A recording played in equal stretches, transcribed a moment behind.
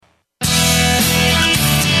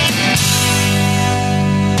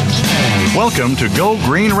Welcome to Go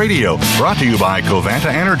Green Radio, brought to you by Covanta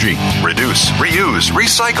Energy. Reduce, reuse,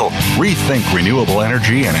 recycle. Rethink renewable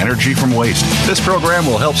energy and energy from waste. This program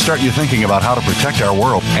will help start you thinking about how to protect our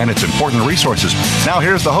world and its important resources. Now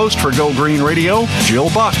here's the host for Go Green Radio, Jill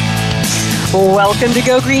Buck. Welcome to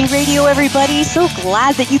Go Green Radio, everybody. So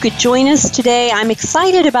glad that you could join us today. I'm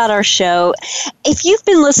excited about our show. If you've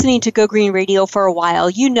been listening to Go Green Radio for a while,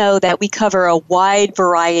 you know that we cover a wide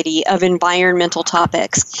variety of environmental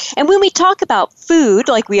topics. And when we talk about food,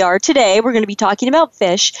 like we are today, we're going to be talking about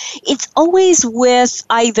fish. It's always with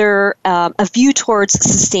either a view towards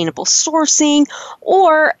sustainable sourcing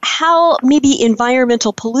or how maybe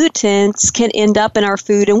environmental pollutants can end up in our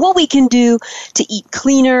food and what we can do to eat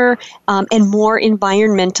cleaner and more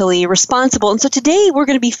environmentally responsible. And so today we're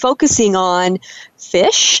going to be focusing on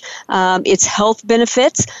fish, its health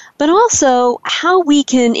benefits, but also how we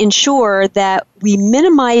can ensure that we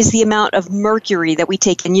minimize the amount of mercury that we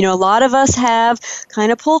take in. You know, a lot of us have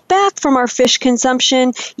kind of pulled back from our fish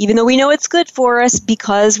consumption, even though we know it's good for us,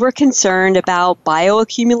 because we're concerned about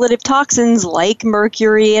bioaccumulative toxins like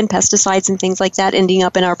mercury and pesticides and things like that ending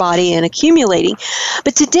up in our body and accumulating.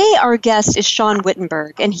 But today our guest is Sean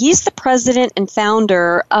Wittenberg, and he's the president and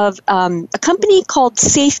founder of a company called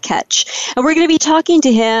Safe Catch. And we're going to be talking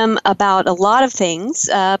to him about a lot of things,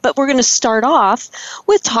 but we're going to start off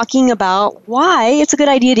with talking about why it's a good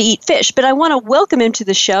idea to eat fish. But I want to welcome him to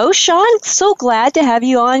the show. Sean, so glad to have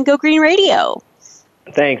you on Go Green Radio.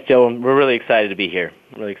 Thanks, Joe. We're really excited to be here.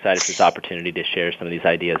 Really excited for this opportunity to share some of these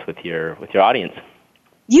ideas with your audience.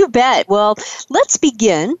 You bet. Well, let's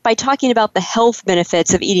begin by talking about the health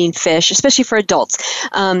benefits of eating fish, especially for adults.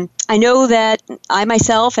 I know that I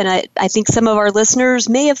myself and I think some of our listeners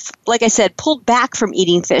may have, like I said, pulled back from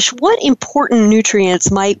eating fish. What important nutrients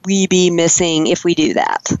might we be missing if we do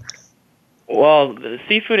that? Well,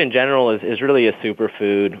 seafood in general is really a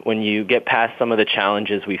superfood. When you get past some of the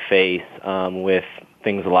challenges we face with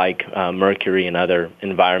things like mercury and other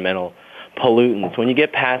environmental pollutants, when you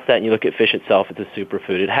get past that and you look at fish itself, it's a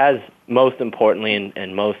superfood. It has, most importantly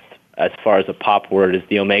and most as far as a pop word, is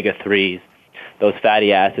the omega-3s, those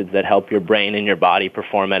fatty acids that help your brain and your body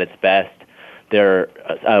perform at its best. They're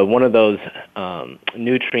one of those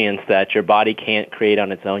nutrients that your body can't create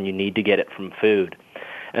on its own. You need to get it from food.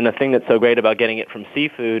 And the thing that's so great about getting it from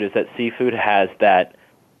seafood is that seafood has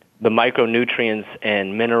the micronutrients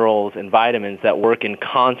and minerals and vitamins that work in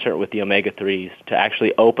concert with the omega-3s to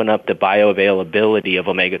actually open up the bioavailability of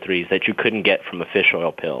omega-3s that you couldn't get from a fish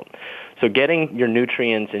oil pill. So getting your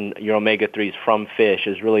nutrients and your omega-3s from fish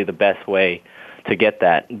is really the best way to get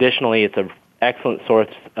that. Additionally, it's an excellent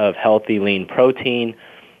source of healthy, lean protein.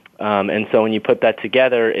 And so when you put that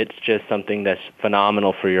together, it's just something that's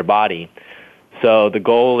phenomenal for your body. So the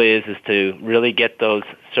goal is to really get those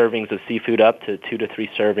servings of seafood up to 2 to 3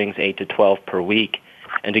 servings, 8 to 12 per week,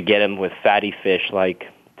 and to get them with fatty fish like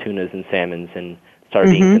tunas and salmons and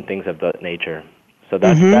sardines and things of that nature. So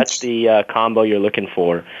that's the combo you're looking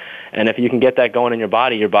for. And if you can get that going in your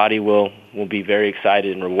body will be very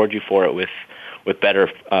excited and reward you for it with better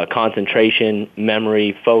concentration,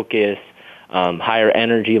 memory, focus, higher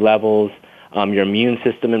energy levels. Your immune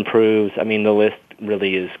system improves. I mean, the list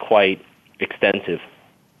really is quite extensive.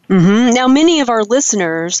 Now, many of our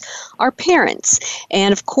listeners are parents.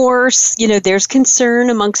 And of course, you know, there's concern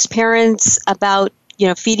amongst parents about, you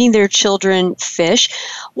know, feeding their children fish.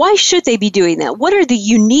 Why should they be doing that? What are the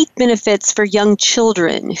unique benefits for young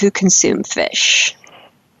children who consume fish?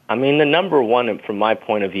 I mean, the number one, from my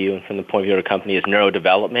point of view and from the point of view of the company, is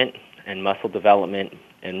neurodevelopment and muscle development.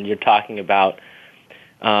 And you're talking about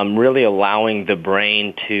really allowing the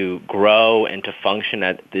brain to grow and to function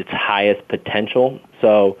at its highest potential.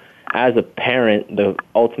 So as a parent, the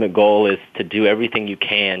ultimate goal is to do everything you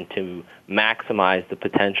can to maximize the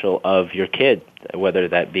potential of your kid, whether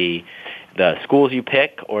that be the schools you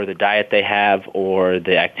pick or the diet they have or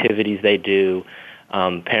the activities they do.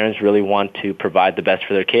 Parents really want to provide the best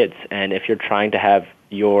for their kids. And if you're trying to have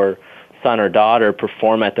your son or daughter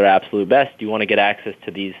perform at their absolute best, you want to get access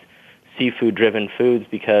to these seafood-driven foods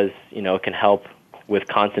because, you know, it can help with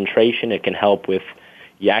concentration. It can help with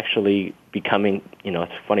you actually becoming, you know,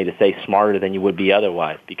 it's funny to say, smarter than you would be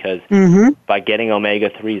otherwise because by getting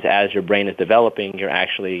omega-3s as your brain is developing, you're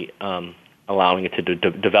actually allowing it to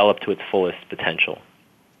develop to its fullest potential.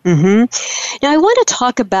 Now, I want to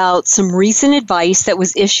talk about some recent advice that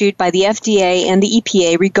was issued by the FDA and the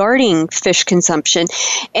EPA regarding fish consumption.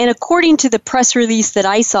 And according to the press release that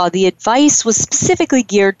I saw, the advice was specifically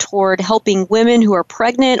geared toward helping women who are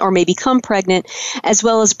pregnant or may become pregnant, as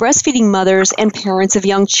well as breastfeeding mothers and parents of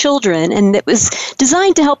young children. And it was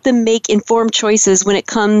designed to help them make informed choices when it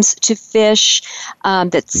comes to fish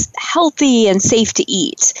that's healthy and safe to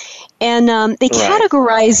eat. And they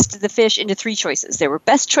categorized the fish into three choices. There were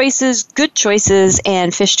best choices, good choices,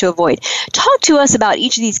 and fish to avoid. Talk to us about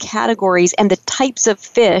each of these categories and the types of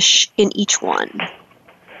fish in each one.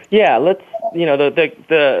 Yeah,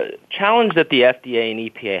 the challenge that the FDA and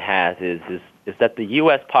EPA has is that the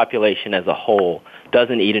U.S. population as a whole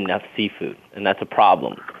doesn't eat enough seafood, and that's a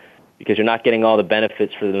problem because you're not getting all the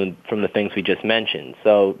benefits from the things we just mentioned.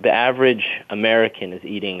 So the average American is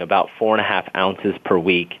eating about 4.5 ounces per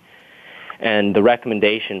week. And the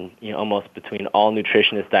recommendation, almost between all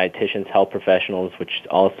nutritionists, dietitians, health professionals, which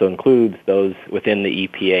also includes those within the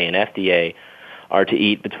EPA and FDA, are to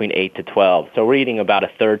eat between 8 to 12. So we're eating about a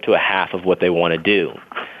third to a half of what they want to do.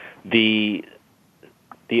 The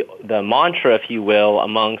mantra, if you will,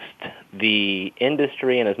 amongst the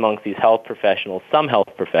industry and amongst these health professionals, some health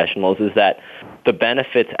professionals, is that the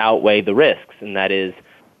benefits outweigh the risks, and that is,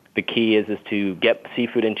 the key is to get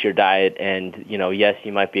seafood into your diet, and yes,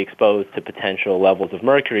 you might be exposed to potential levels of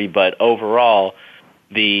mercury, but overall,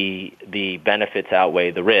 the benefits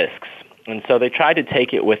outweigh the risks. And so they try to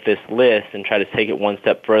take it with this list and try to take it one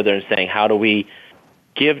step further and saying, how do we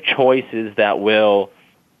give choices that will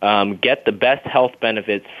get the best health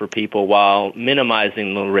benefits for people while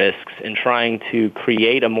minimizing the risks and trying to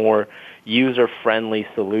create a more user-friendly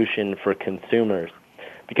solution for consumers.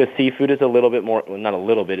 Because seafood is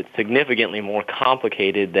it's significantly more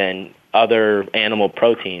complicated than other animal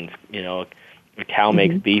proteins. A cow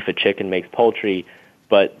makes beef, a chicken makes poultry,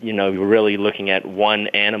 but, you're really looking at one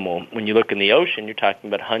animal. When you look in the ocean, you're talking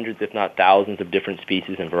about hundreds, if not thousands, of different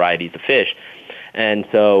species and varieties of fish. And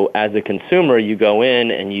so as a consumer, you go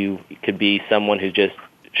in and you could be someone who just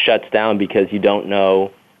shuts down because you don't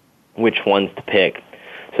know which ones to pick.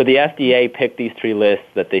 So the FDA picked these three lists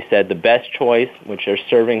that they said the best choice, which are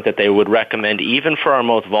servings that they would recommend even for our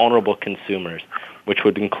most vulnerable consumers, which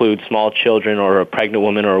would include small children or a pregnant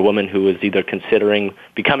woman or a woman who is either considering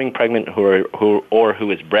becoming pregnant or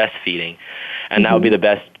who is breastfeeding. And that would be the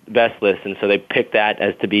best list. And so they picked that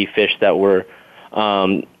as to be fish that were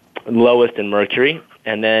lowest in mercury.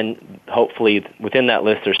 And then hopefully within that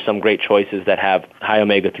list there's some great choices that have high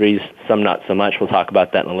omega-3s, some not so much. We'll talk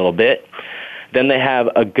about that in a little bit. Then they have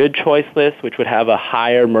a good choice list, which would have a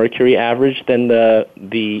higher mercury average than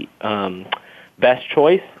the best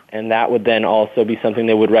choice, and that would then also be something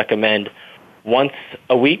they would recommend once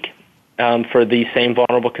a week for these same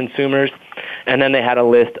vulnerable consumers. And then they had a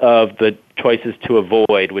list of the choices to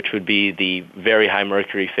avoid, which would be the very high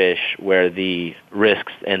mercury fish, where the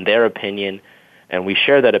risks, in their opinion, and we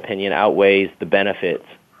share that opinion, outweighs the benefits.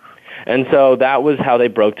 And so that was how they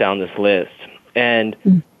broke down this list.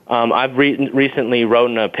 And I've recently wrote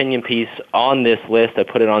an opinion piece on this list. I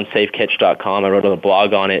put it on safecatch.com. I wrote a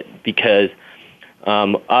blog on it because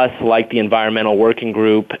us, like the Environmental Working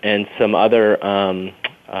Group and some other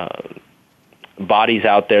bodies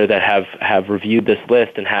out there that have reviewed this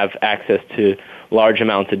list and have access to large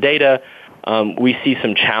amounts of data, we see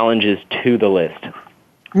some challenges to the list.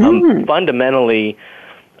 Fundamentally,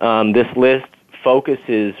 this list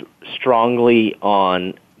focuses strongly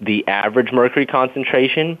on the average mercury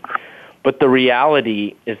concentration, but the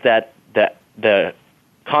reality is that the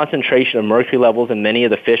concentration of mercury levels in many of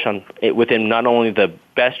the fish within not only the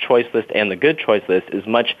best choice list and the good choice list is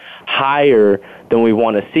much higher than we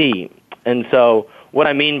want to see. And so what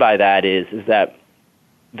I mean by that is that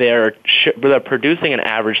they're producing an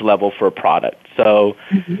average level for a product. So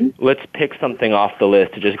let's pick something off the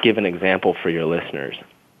list to just give an example for your listeners.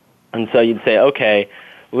 And so you'd say, okay,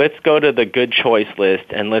 let's go to the good choice list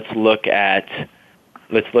and let's look at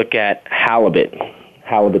halibut.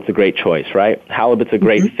 Halibut's a great choice, right? Halibut's a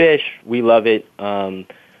great fish. We love it.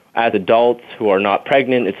 As adults who are not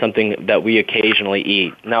pregnant, it's something that we occasionally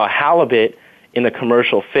eat. Now, a halibut in the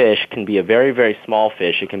commercial fish can be a very, very small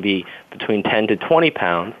fish. It can be between 10 to 20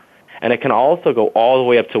 pounds, and it can also go all the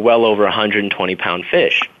way up to well over 120-pound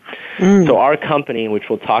fish. So our company, which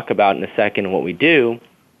we'll talk about in a second what we do,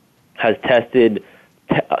 has tested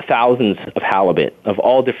thousands of halibut of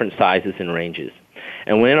all different sizes and ranges.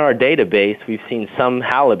 And within our database, we've seen some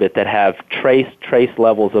halibut that have trace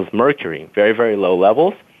levels of mercury, very, very low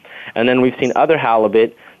levels. And then we've seen other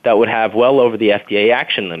halibut that would have well over the FDA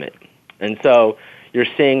action limit. And so you're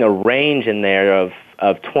seeing a range in there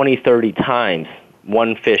of 20, 30 times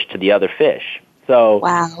one fish to the other fish. So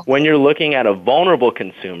when you're looking at a vulnerable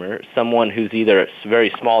consumer, someone who's either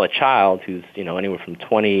very small, a child who's, anywhere from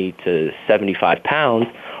 20 to 75 pounds,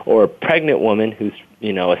 or a pregnant woman who's,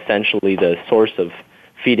 essentially the source of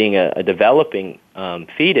feeding a developing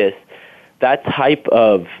fetus, that type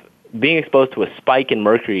of being exposed to a spike in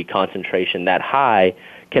mercury concentration that high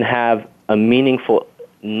can have a meaningful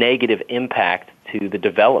negative impact to the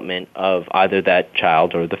development of either that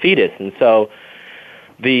child or the fetus. And so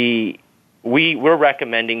we're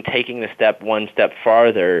recommending taking the one step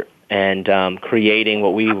farther and creating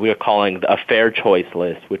what we're calling a fair choice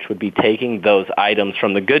list, which would be taking those items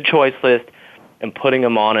from the good choice list and putting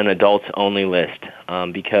them on an adults-only list,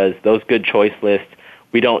 because those good choice lists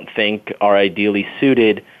we don't think are ideally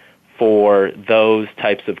suited for those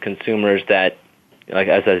types of consumers that, like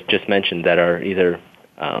as I just mentioned, that are either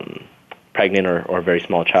pregnant or a very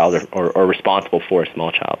small child or responsible for a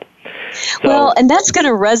small child. So, well, and that's going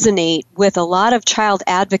to resonate with a lot of child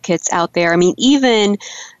advocates out there. I mean, even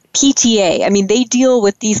PTA, they deal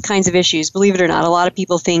with these kinds of issues. Believe it or not, a lot of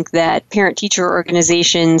people think that parent-teacher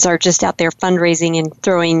organizations are just out there fundraising and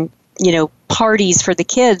throwing, parties for the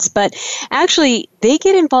kids, but actually they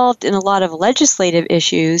get involved in a lot of legislative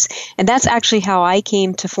issues, and that's actually how I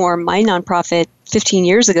came to form my nonprofit 15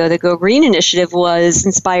 years ago. The Go Green Initiative was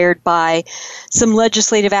inspired by some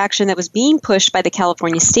legislative action that was being pushed by the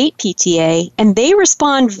California State PTA, and they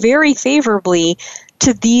respond very favorably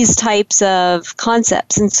to these types of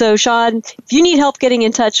concepts. And so, Sean, if you need help getting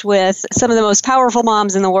in touch with some of the most powerful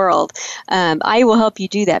moms in the world, I will help you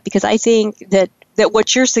do that, because I think that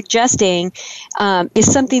what you're suggesting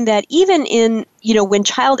is something that even in, when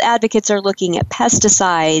child advocates are looking at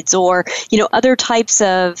pesticides or, other types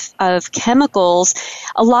of chemicals,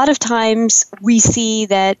 a lot of times we see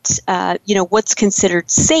that, what's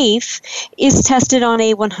considered safe is tested on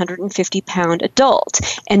a 150-pound adult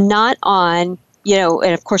and not on,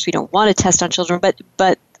 and of course we don't want to test on children,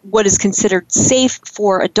 but what is considered safe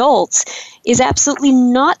for adults is absolutely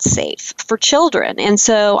not safe for children. And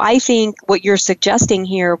so I think what you're suggesting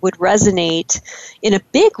here would resonate in a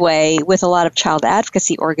big way with a lot of child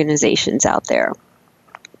advocacy organizations out there.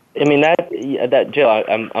 That Jill,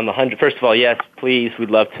 I'm 100. First of all, yes, please, we'd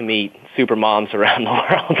love to meet super moms around the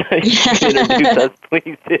world. You should introduce us,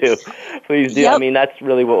 please do. Please do. Yep. That's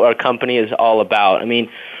really what our company is all about.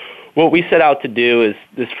 What we set out to do is,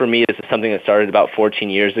 this for me is something that started about 14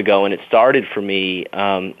 years ago, and it started for me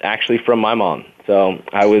actually from my mom. So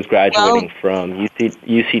I was graduating from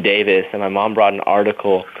UC Davis, and my mom brought an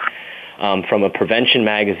article from a prevention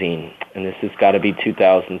magazine, and this has got to be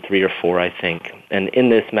 2003 or 4, I think. And in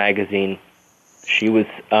this magazine, she was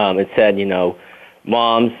it said,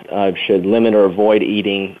 moms should limit or avoid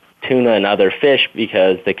eating tuna and other fish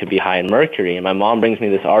because they could be high in mercury. And my mom brings me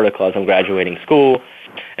this article as I'm graduating school,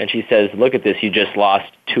 and she says, look at this, you just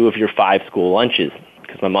lost 2 of your 5 school lunches.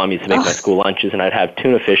 Because my mom used to make my school lunches, and I'd have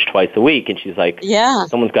tuna fish twice a week. And she's like,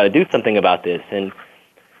 someone's got to do something about this. And,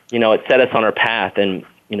 it set us on our path. And,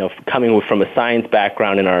 coming from a science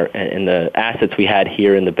background in the assets we had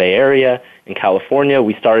here in the Bay Area, in California,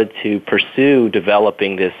 we started to pursue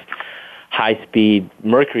developing this high-speed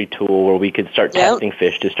mercury tool where we could start testing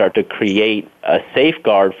fish to start to create a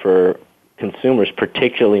safeguard for consumers,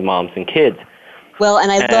 particularly moms and kids. Well,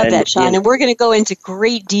 and I love that, Sean, and we're going to go into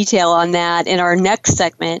great detail on that in our next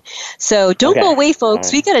segment. So don't go away, folks.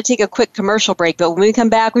 Right. We got to take a quick commercial break, but when we come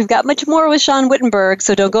back, we've got much more with Sean Wittenberg,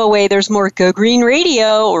 so don't go away. There's more Go Green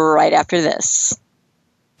Radio right after this.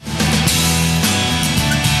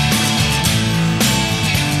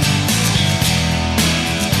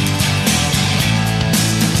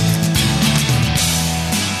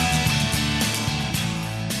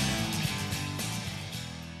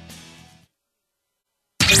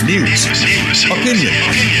 News, opinion,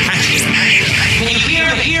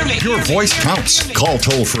 your voice counts. Call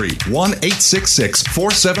toll free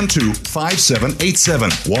 1-866-472-5787.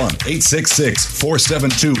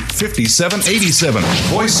 1-866-472-5787.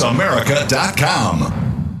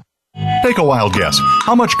 VoiceAmerica.com. Take a wild guess.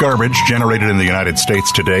 How much garbage generated in the United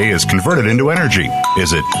States today is converted into energy?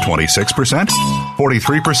 Is it 26%,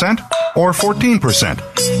 43%, or 14%?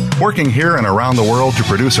 Working here and around the world to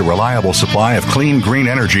produce a reliable supply of clean, green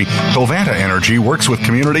energy, Covanta Energy works with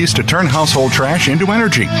communities to turn household trash into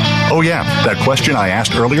energy. Oh yeah, that question I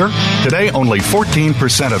asked earlier? Today, only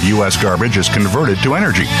 14% of U.S. garbage is converted to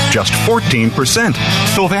energy. Just 14%.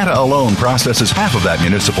 Covanta alone processes half of that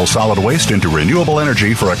municipal solid waste into renewable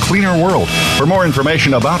energy for a cleaner world. For more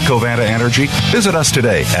information about Covanta Energy, visit us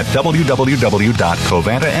today at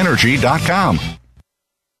www.covantaenergy.com.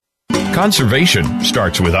 Conservation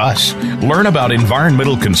starts with us. Learn about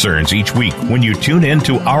environmental concerns each week when you tune in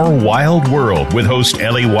to Our Wild World with host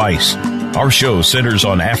Ellie Weiss. Our show centers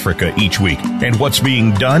on Africa each week and what's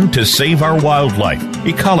being done to save our wildlife,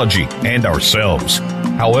 ecology, and ourselves.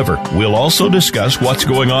 However, we'll also discuss what's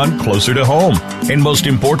going on closer to home. And most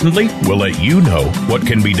importantly, we'll let you know what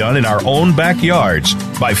can be done in our own backyards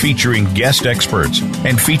by featuring guest experts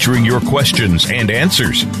and featuring your questions and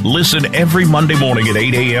answers. Listen every Monday morning at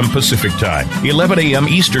 8 a.m. Pacific Time, 11 a.m.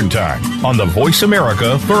 Eastern Time on the Voice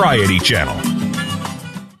America Variety Channel.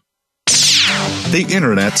 The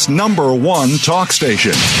Internet's #1 talk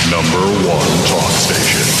station. #1 talk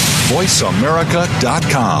station.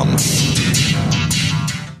 VoiceAmerica.com.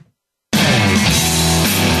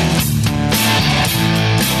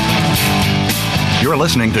 You're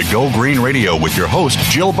listening to Go Green Radio with your host,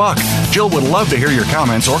 Jill Buck. Jill would love to hear your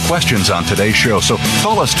comments or questions on today's show, so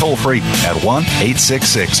call us toll-free at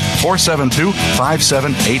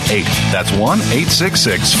 1-866-472-5788. That's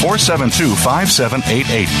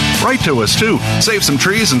 1-866-472-5788. Write to us, too. Save some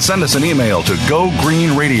trees and send us an email to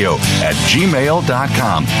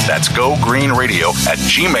gogreenradio@gmail.com. That's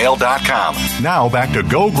gogreenradio@gmail.com. Now back to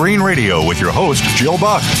Go Green Radio with your host, Jill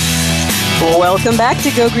Buck. Welcome back to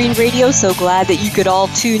Go Green Radio. So glad that you could all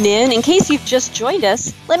tune in. In case you've just joined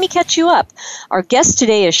us, let me catch you up. Our guest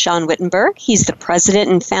today is Sean Wittenberg. He's the president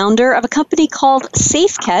and founder of a company called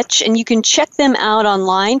Safe Catch, and you can check them out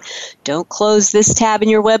online. Don't close this tab in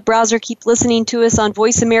your web browser. Keep listening to us on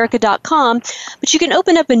voiceamerica.com, but you can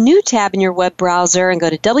open up a new tab in your web browser and go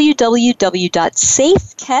to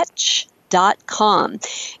www.safecatch.com.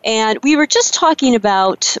 And we were just talking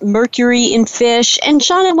about mercury in fish. And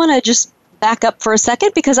Sean, I want to just back up for a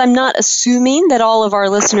second because I'm not assuming that all of our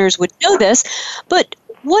listeners would know this, but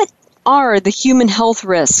what are the human health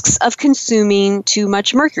risks of consuming too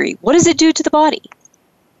much mercury? What does it do to the body?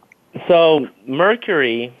 So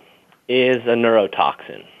mercury is a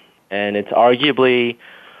neurotoxin, and it's arguably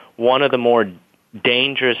one of the more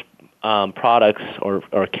dangerous products or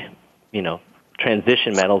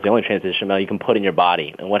transition metals, the only transition metal you can put in your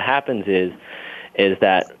body. And what happens is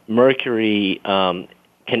that mercury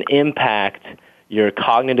can impact your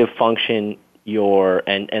cognitive function,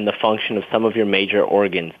 and the function of some of your major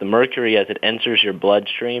organs. The mercury, as it enters your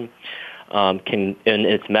bloodstream, can, in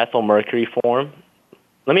its methylmercury form.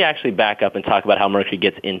 Let me actually back up and talk about how mercury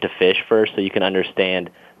gets into fish first, so you can understand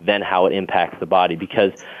then how it impacts the body.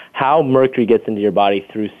 Because how mercury gets into your body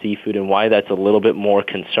through seafood and why that's a little bit more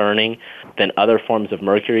concerning than other forms of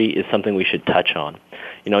mercury is something we should touch on.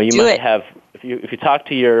 You might have, if you talk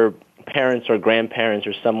to your parents or grandparents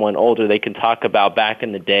or someone older, they can talk about back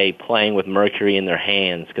in the day playing with mercury in their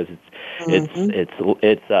hands because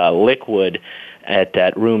it's liquid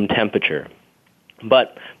at room temperature.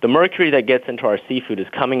 But the mercury that gets into our seafood is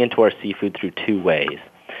coming into our seafood through two ways.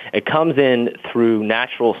 It comes in through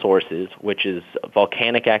natural sources, which is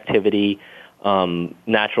volcanic activity,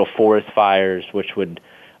 natural forest fires, which would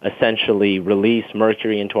essentially release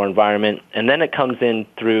mercury into our environment. And then it comes in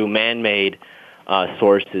through man-made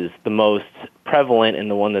sources. The most prevalent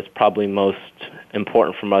and the one that's probably most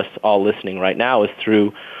important from us all listening right now is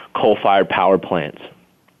through coal-fired power plants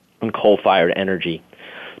and coal-fired energy.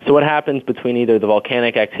 So what happens between either the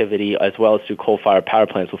volcanic activity as well as through coal-fired power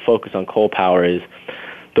plants, we'll focus on coal power, is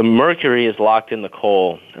the mercury is locked in the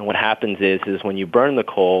coal, and what happens is when you burn the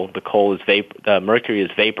mercury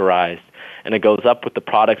is vaporized, and it goes up with the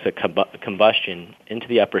products of combustion into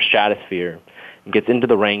the upper stratosphere and gets into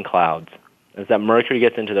the rain clouds. As that mercury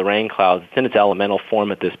gets into the rain clouds, it's in its elemental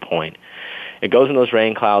form at this point. It goes in those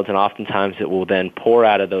rain clouds, and oftentimes it will then pour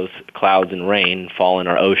out of those clouds and rain, fall in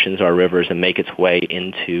our oceans, our rivers, and make its way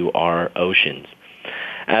into our oceans.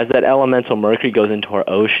 As that elemental mercury goes into our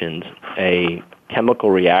oceans, a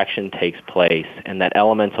chemical reaction takes place, and that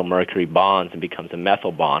elemental mercury bonds and becomes a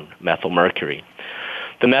methyl bond, methylmercury.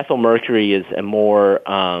 The methylmercury is a more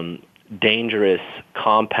dangerous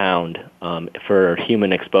compound for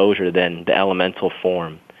human exposure than the elemental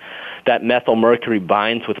form. That methylmercury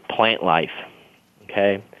binds with plant life,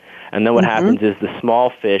 okay? And then what happens is the small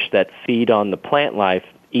fish that feed on the plant life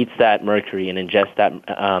eats that mercury and ingests that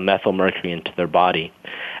methylmercury into their body.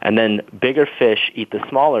 And then bigger fish eat the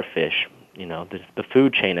smaller fish, the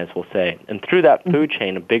food chain, as we'll say. And through that food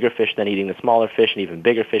chain, a bigger fish then eating the smaller fish, and even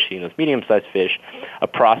bigger fish eating those medium-sized fish, a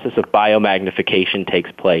process of biomagnification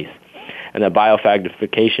takes place. And that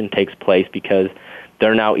biomagnification takes place because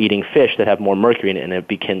they're now eating fish that have more mercury in it, and it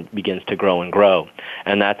begins to grow and grow.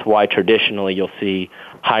 And that's why traditionally you'll see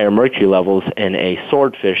higher mercury levels in a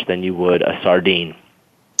swordfish than you would a sardine.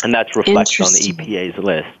 And that's reflected on the EPA's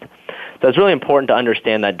list. So it's really important to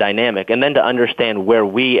understand that dynamic and then to understand where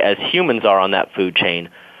we as humans are on that food chain.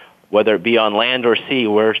 Whether it be on land or sea,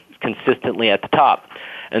 we're consistently at the top.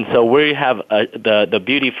 And so we have the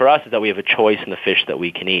beauty for us is that we have a choice in the fish that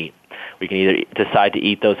we can eat. We can either decide to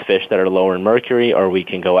eat those fish that are lower in mercury, or we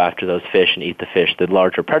can go after those fish and eat the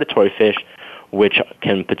larger predatory fish, which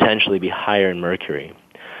can potentially be higher in mercury.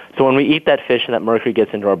 So when we eat that fish and that mercury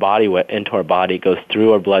gets into our body, it goes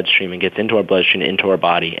through our bloodstream and gets into our bloodstream, into our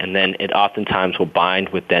body, and then it oftentimes will bind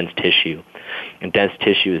with dense tissue. And dense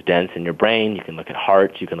tissue is dense in your brain. You can look at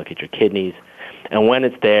hearts. You can look at your kidneys. And when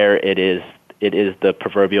it's there, it is the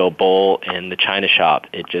proverbial bull in the china shop.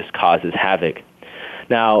 It just causes havoc.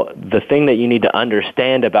 Now, the thing that you need to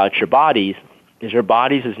understand about your bodies is your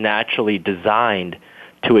bodies is naturally designed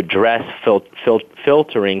to address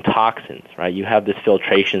filtering toxins, right? You have this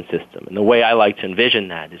filtration system. And the way I like to envision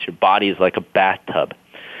that is your body is like a bathtub.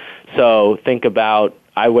 So think about,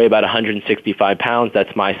 I weigh about 165 pounds.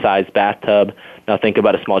 That's my size bathtub. Now think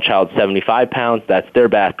about a small child, 75 pounds. That's their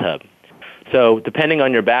bathtub. So depending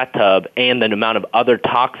on your bathtub and the amount of other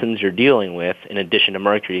toxins you're dealing with, in addition to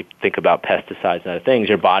mercury, think about pesticides and other things,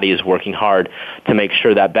 your body is working hard to make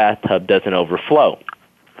sure that bathtub doesn't overflow.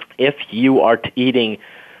 If you are eating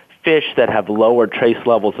fish that have lower trace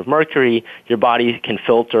levels of mercury, your body can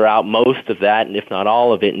filter out most of that, and if not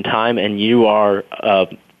all of it in time, and you are a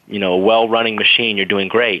well-running machine. You're doing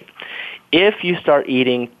great. If you start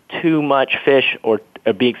eating too much fish or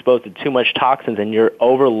be exposed to too much toxins and you're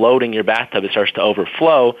overloading your bathtub, it starts to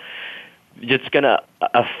overflow, it's going to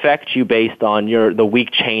affect you based on the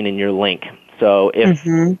weak chain in your link. So if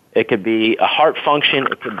it could be a heart function,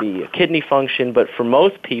 it could be a kidney function, but for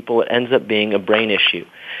most people it ends up being a brain issue.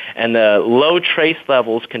 And the low trace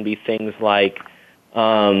levels can be things like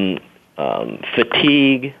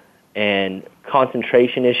fatigue and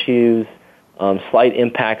concentration issues, slight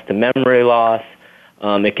impacts to memory loss.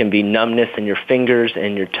 It can be numbness in your fingers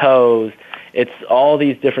and your toes. It's all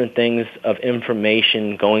these different things of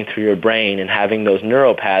information going through your brain and having those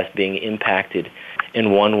neuropaths being impacted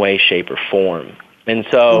in one way, shape, or form. And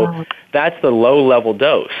so that's the low-level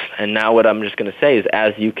dose. And now what I'm just going to say is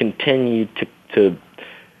as you continue to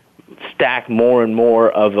stack more and more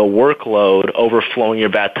of a workload, overflowing your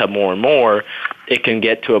bathtub more and more, it can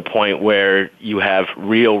get to a point where you have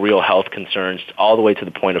real health concerns all the way to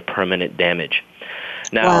the point of permanent damage.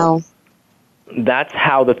 Now, that's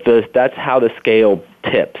how the scale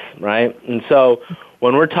tips, right? And so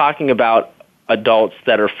when we're talking about adults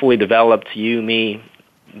that are fully developed, you, me,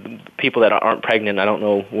 people that aren't pregnant, I don't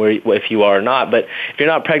know if you are or not, but if you're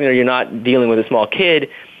not pregnant or you're not dealing with a small kid,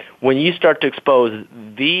 when you start to expose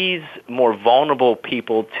these more vulnerable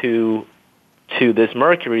people to this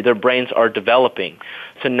mercury, their brains are developing.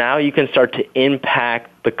 So now you can start to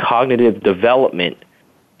impact the cognitive development.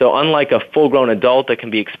 So unlike a full-grown adult that can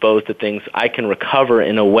be exposed to things, I can recover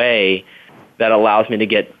in a way that allows me to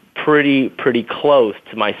get pretty close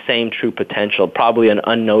to my same true potential, probably an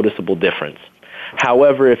unnoticeable difference.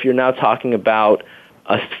 However, if you're now talking about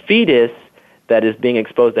a fetus that is being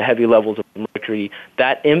exposed to heavy levels of mercury,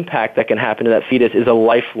 that impact that can happen to that fetus is a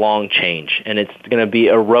lifelong change, and it's going to be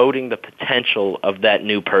eroding the potential of that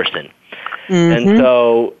new person. And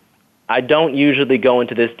so I don't usually go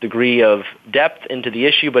into this degree of depth into the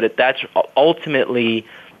issue, but that's ultimately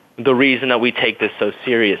the reason that we take this so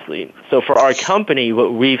seriously. So for our company,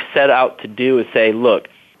 what we've set out to do is say, look,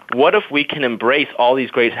 what if we can embrace all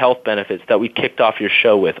these great health benefits that we kicked off your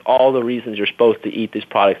show with, all the reasons you're supposed to eat these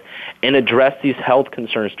products, and address these health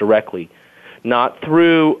concerns directly, not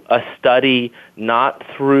through a study, not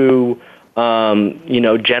through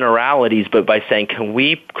generalities, but by saying, can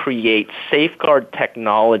we create safeguard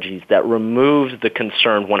technologies that removes the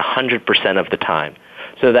concern 100% of the time,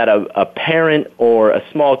 so that a parent or a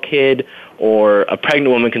small kid or a pregnant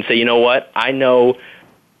woman can say, you know what, I know,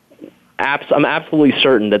 I'm absolutely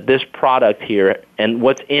certain that this product here and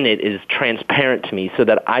what's in it is transparent to me so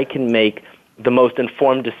that I can make the most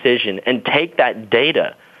informed decision and take that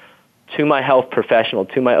data to my health professional,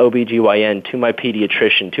 to my OBGYN, to my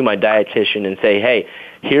pediatrician, to my dietitian, and say, hey,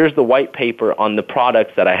 here's the white paper on the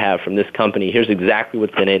products that I have from this company. Here's exactly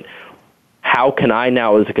what's in it. How can I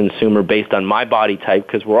now as a consumer, based on my body type,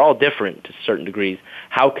 because we're all different to certain degrees,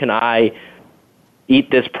 how can I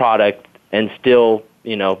eat this product and still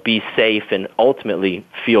be safe and ultimately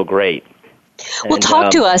feel great? Well,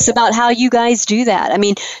 talk to us about how you guys do that. I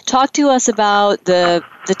mean, talk to us about the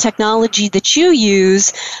technology that you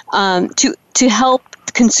use to help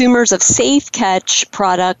consumers of Safe Catch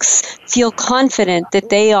products feel confident that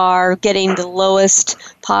they are getting the lowest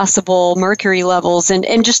possible mercury levels.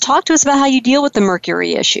 And just talk to us about how you deal with the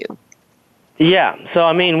mercury issue. Yeah. So,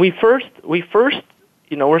 I mean, we first, we're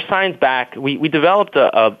science back. We developed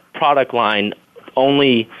a product line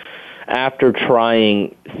only after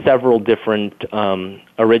trying several different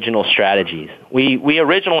original strategies. We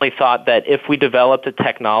originally thought that if we developed a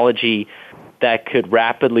technology that could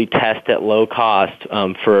rapidly test at low cost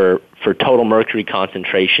for total mercury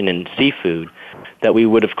concentration in seafood, that we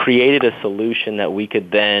would have created a solution that we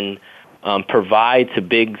could then provide to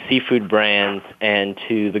big seafood brands and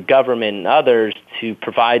to the government and others to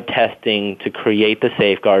provide testing to create the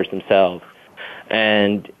safeguards themselves.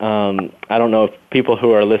 And I don't know if people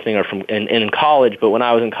who are listening are from in college, but when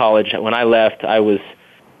I was in college, when I left, I was,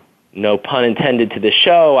 no pun intended to the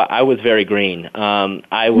show, I was very green.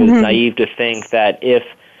 I was naive to think that if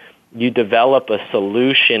you develop a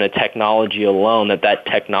solution, a technology alone, that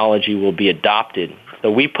technology will be adopted.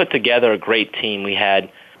 So we put together a great team. We had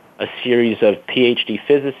a series of PhD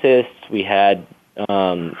physicists. We had,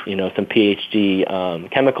 some PhD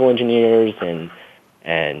chemical engineers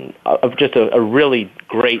and just a really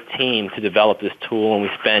great team to develop this tool. And we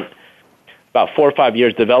spent about 4 or 5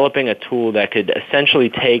 years developing a tool that could essentially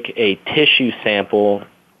take a tissue sample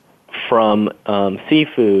from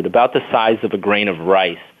seafood about the size of a grain of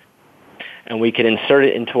rice, and we could insert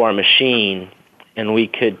it into our machine, and we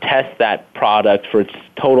could test that product for its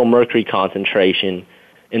total mercury concentration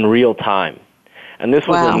in real time. And this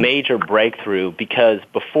was a major breakthrough because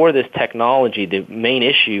before this technology, the main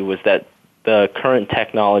issue was that the current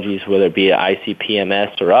technologies, whether it be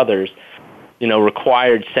ICP-MS or others,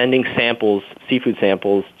 required sending samples, seafood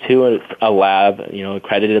samples, to a lab,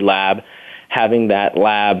 accredited lab, having that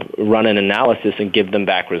lab run an analysis and give them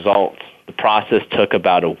back results. The process took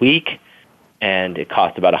about a week, and it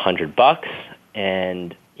cost about $100,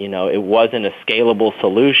 and it wasn't a scalable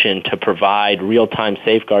solution to provide real-time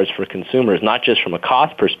safeguards for consumers, not just from a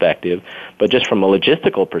cost perspective, but just from a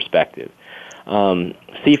logistical perspective.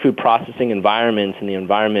 Seafood processing environments and the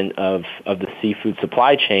environment of the seafood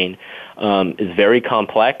supply chain is very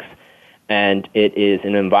complex, and it is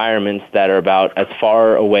in environments that are about as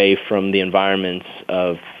far away from the environments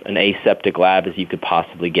of an aseptic lab as you could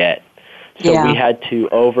possibly get. So we had to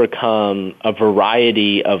overcome a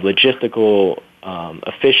variety of logistical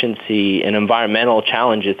efficiency and environmental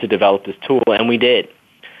challenges to develop this tool, and we did.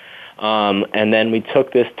 And then we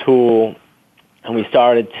took this tool and we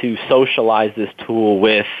started to socialize this tool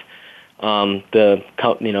with the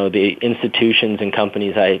institutions and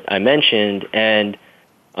companies I mentioned, and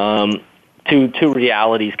two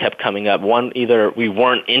realities kept coming up. One, either we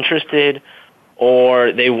weren't interested,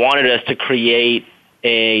 or they wanted us to create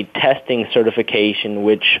a testing certification,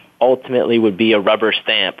 which ultimately would be a rubber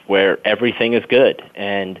stamp where everything is good,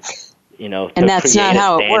 and and that's not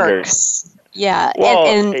how it works. Yeah. Well,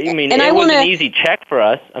 it was an easy check for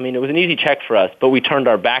us. It was an easy check for us, but we turned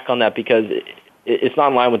our back on that because it's not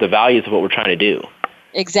in line with the values of what we're trying to do.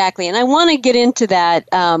 Exactly. And I want to get into that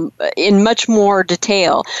in much more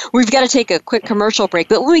detail. We've got to take a quick commercial break.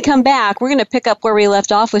 But when we come back, we're going to pick up where we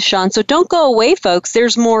left off with Sean. So don't go away, folks.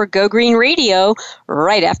 There's more Go Green Radio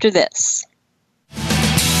right after this.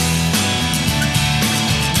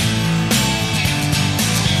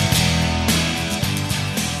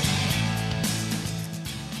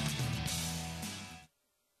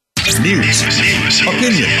 News,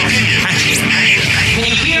 opinion, Can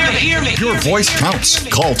you hear me? Your voice counts.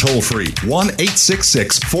 Call toll-free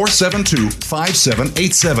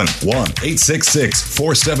 1-866-472-5787.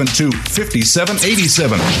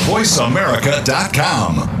 1-866-472-5787.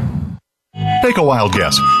 VoiceAmerica.com. Take a wild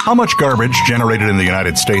guess. How much garbage generated in the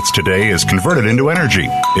United States today is converted into energy?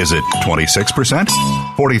 Is it 26%,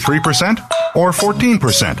 43%, or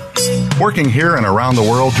 14%? Working here and around the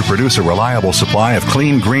world to produce a reliable supply of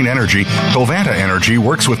clean, green energy, Covanta Energy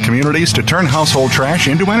works with communities to turn household trash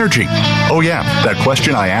into energy. Oh yeah, that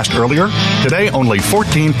question I asked earlier? Today, only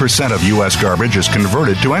 14% of U.S. garbage is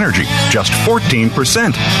converted to energy. Just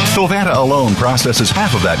 14%. Covanta alone processes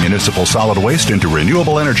half of that municipal solid waste into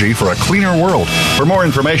renewable energy for a cleaner world. For more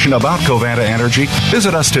information about Covanta Energy,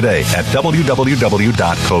 visit us today at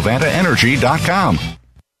www.covantaenergy.com.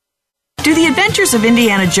 Do the adventures of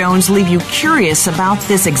Indiana Jones leave you curious about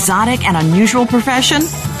this exotic and unusual profession?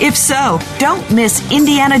 If so, don't miss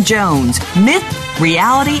Indiana Jones, Myth,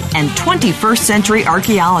 Reality, and 21st Century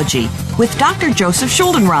Archaeology with Dr. Joseph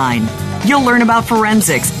Schuldenrein. You'll learn about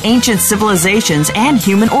forensics, ancient civilizations, and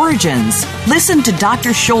human origins. Listen to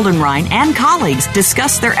Dr. Schuldenrein and colleagues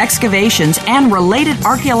discuss their excavations and related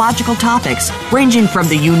archaeological topics, ranging from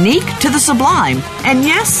the unique to the sublime, and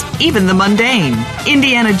yes, even the mundane.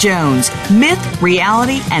 Indiana Jones, Myth,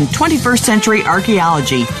 Reality, and 21st Century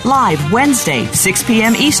Archaeology. Live Wednesday, 6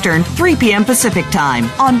 p.m. Eastern, 3 p.m. Pacific Time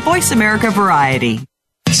on Voice America Variety.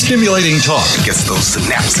 Stimulating talk gets those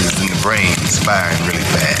synapses in the brain firing really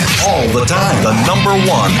fast. all the time. The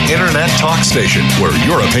 #1 internet talk station where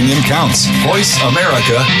your opinion counts.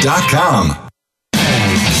 VoiceAmerica.com.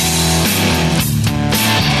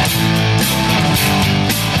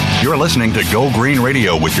 You're listening to Go Green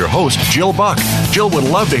Radio with your host, Jill Buck. Jill would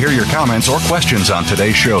love to hear your comments or questions on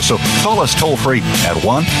today's show, so call us toll-free at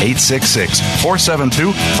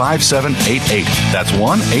 1-866-472-5788. That's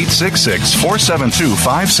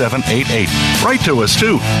 1-866-472-5788. Write to us,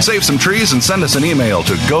 too. Save some trees and send us an email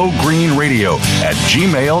to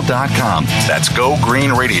gogreenradio@gmail.com. That's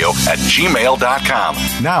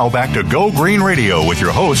gogreenradio@gmail.com. Now back to Go Green Radio with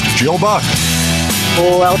your host, Jill Buck.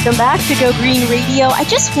 Welcome back to Go Green Radio. I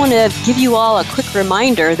just want to give you all a quick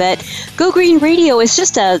reminder that Go Green Radio is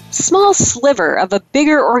just a small sliver of a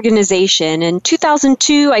bigger organization. In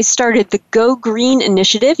 2002, I started the Go Green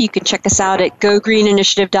Initiative. You can check us out at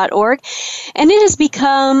gogreeninitiative.org. And it has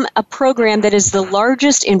become a program that is the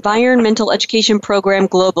largest environmental education program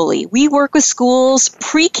globally. We work with schools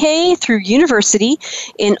pre-K through university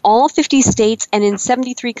in all 50 states and in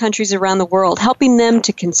 73 countries around the world, helping them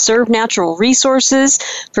to conserve natural resources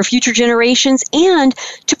for future generations and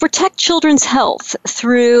to protect children's health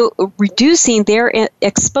through reducing their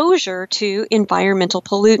exposure to environmental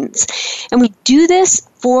pollutants. And we do this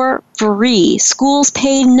for free. Schools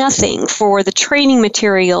pay nothing for the training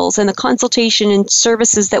materials and the consultation and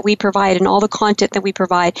services that we provide and all the content that we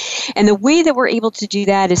provide. And the way that we're able to do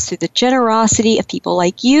that is through the generosity of people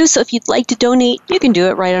like you. So if you'd like to donate, you can do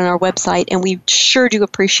it right on our website, and we sure do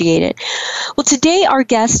appreciate it. Well, today our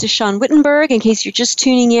guest is Sean Wittenberg, in case you're just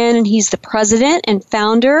tuning in, and he's the president and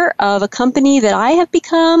founder of a company that I have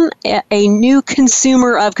become a new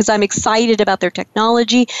consumer of because I'm excited about their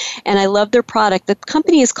technology and I love their product. The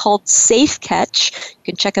company is called SafeCatch. You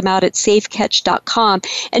can check them out at safecatch.com.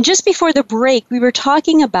 And just before the break, we were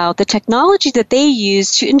talking about the technology that they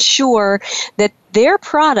use to ensure that their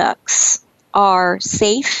products are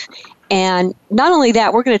safe. And not only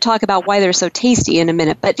that, we're going to talk about why they're so tasty in a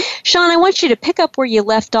minute. But Sean, I want you to pick up where you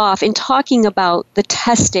left off in talking about the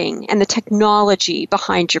testing and the technology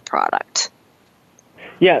behind your product.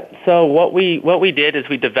 Yeah, so what we did is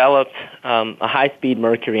we developed a high-speed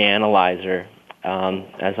mercury analyzer,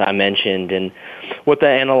 as I mentioned, and what the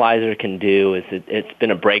analyzer can do is it's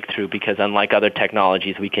been a breakthrough because unlike other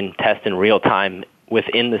technologies, we can test in real time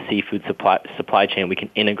within the seafood supply chain. We can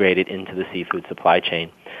integrate it into the seafood supply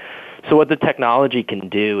chain. So what the technology can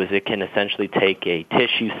do is it can essentially take a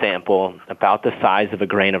tissue sample about the size of a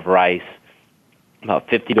grain of rice, about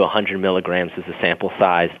 50 to 100 milligrams is the sample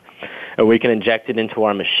size, and we can inject it into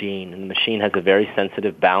our machine. And the machine has a very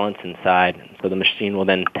sensitive balance inside, so the machine will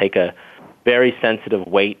then take a very sensitive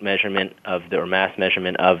weight measurement or mass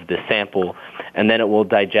measurement of the sample, and then it will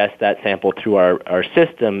digest that sample through our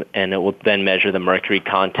system, and it will then measure the mercury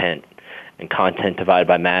content. And content divided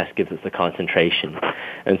by mass gives us the concentration.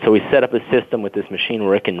 And so we set up a system with this machine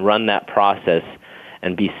where it can run that process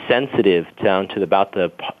and be sensitive down to about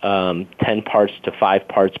the 10 parts to 5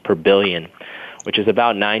 parts per billion, which is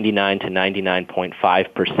about 99 to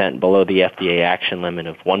 99.5% below the FDA action limit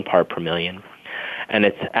of 1 part per million. And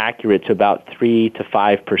it's accurate to about 3 to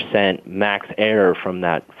 5% max error from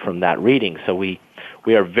that reading. So we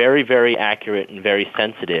are very, very accurate and very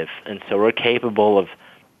sensitive. And so we're capable of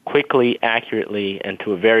quickly, accurately, and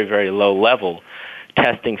to a very, very low level,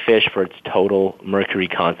 testing fish for its total mercury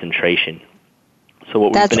concentration. So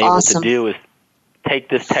what we've been able to do is take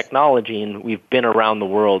this technology, and we've been around the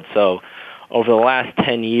world. So over the last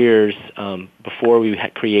 10 years, before we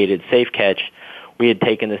had created SafeCatch, we had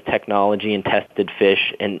taken this technology and tested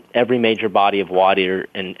fish in every major body of water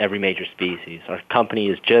and every major species. Our company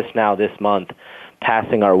is just now this month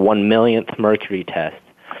passing our 1 millionth mercury test.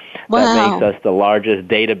 Wow. That makes us the largest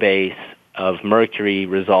database of mercury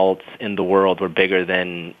results in the world. We're bigger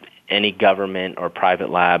than any government or private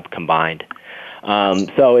lab combined.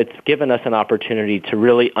 So it's given us an opportunity to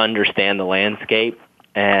really understand the landscape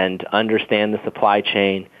and understand the supply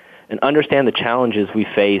chain and understand the challenges we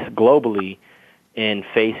face globally in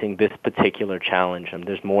facing this particular challenge.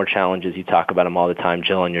 There's more challenges. You talk about them all the time,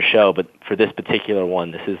 Jill, on your show, but for this particular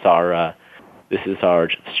one, this is our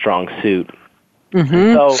strong suit.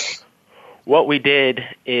 Mm-hmm. So what we did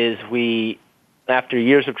is we after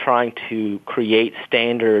years of trying to create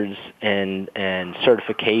standards and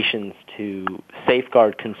certifications to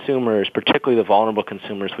safeguard consumers, particularly the vulnerable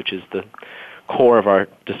consumers, which is the core of our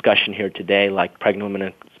discussion here today, like pregnant women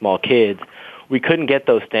and small kids, we couldn't get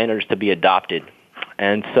those standards to be adopted.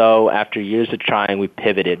 And so after years of trying, we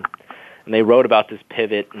pivoted. And they wrote about this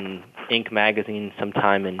pivot in Inc. magazine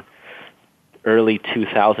sometime in early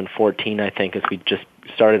 2014, I think, as we just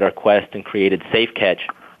started our quest and created Safe Catch.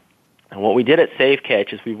 And what we did at Safe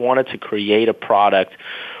Catch is we wanted to create a product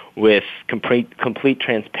with complete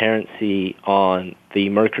transparency on the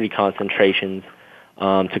mercury concentrations,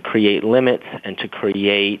 to create limits and to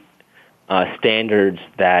create standards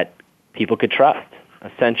that people could trust.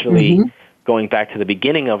 Essentially, going back to the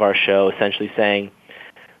beginning of our show, essentially saying,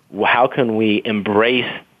 well, how can we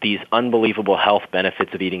embrace these unbelievable health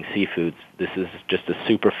benefits of eating seafoods? This is just a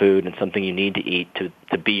superfood and something you need to eat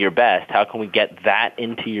to be your best. How can we get that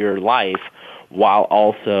into your life while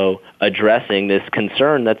also addressing this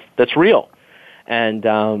concern that's real?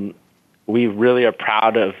 And we really are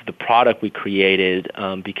proud of the product we created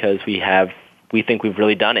because we think we've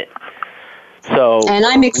really done it. So, and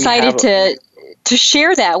I'm excited to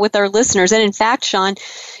share that with our listeners. And in fact, Sean,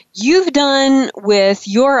 you've done with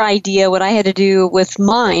your idea what I had to do with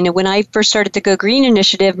mine. When I first started the Go Green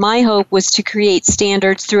initiative, my hope was to create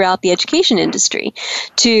standards throughout the education industry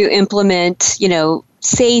to implement,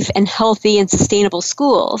 safe and healthy and sustainable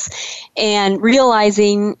schools. And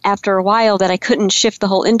realizing after a while that I couldn't shift the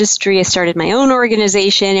whole industry, I started my own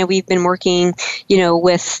organization, and we've been working,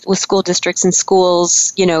 with school districts and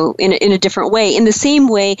schools, in a different way, in the same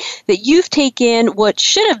way that you've taken what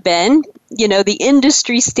should have been, the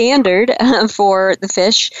industry standard for the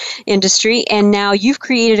fish industry, and now you've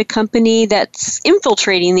created a company that's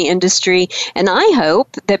infiltrating the industry. And I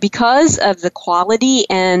hope that because of the quality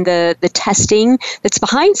and the testing that's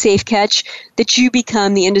behind Safe Catch, that you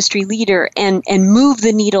become the industry leader and move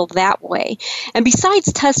the needle that way. And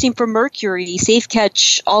besides testing for mercury, Safe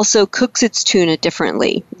Catch also cooks its tuna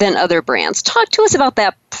differently than other brands. Talk to us about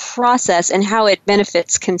that process and how it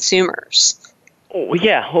benefits consumers. Oh,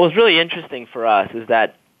 yeah. What was really interesting for us is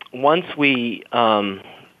that once we,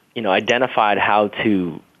 identified how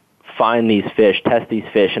to find these fish, test these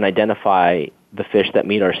fish, and identify the fish that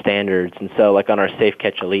meet our standards. And so, like on our Safe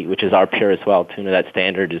Catch Elite, which is our pure as well tuna, that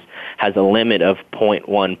standard has a limit of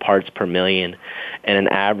 0.1 parts per million, and an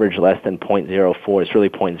average less than 0.04. It's really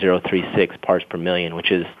 0.036 parts per million,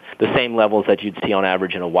 which is the same levels that you'd see on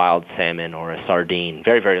average in a wild salmon or a sardine.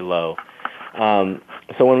 Very, very low.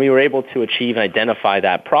 So when we were able to achieve and identify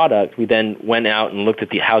that product, we then went out and looked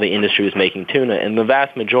at how the industry was making tuna, and the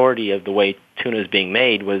vast majority of the way tuna is being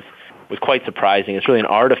made was quite surprising. It's really an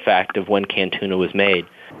artifact of when canned tuna was made.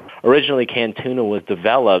 Originally, canned tuna was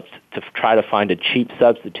developed to try to find a cheap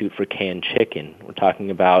substitute for canned chicken. We're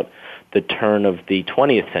talking about the turn of the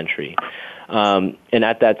 20th century. And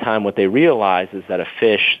at that time, what they realized is that a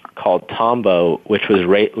fish called tombo, which was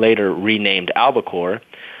later renamed albacore,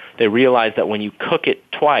 they realized that when you cook it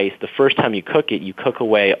twice, the first time you cook it, you cook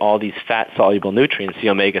away all these fat-soluble nutrients, the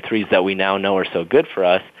omega-3s that we now know are so good for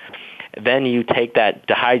us. Then you take that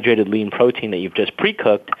dehydrated lean protein that you've just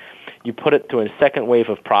pre-cooked, you put it through a second wave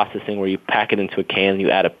of processing where you pack it into a can, and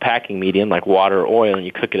you add a packing medium like water or oil, and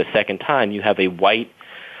you cook it a second time. You have a white,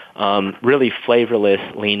 really flavorless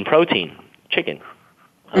lean protein, chicken,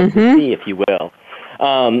 if you will.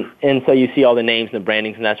 And so you see all the names and the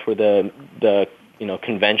brandings, and that's where the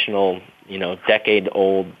conventional,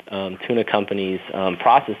 decade-old tuna companies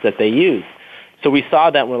process that they use. So we saw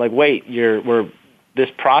that, and we're like, wait, this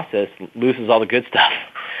process loses all the good stuff.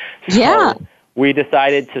 So we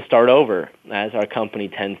decided to start over, as our company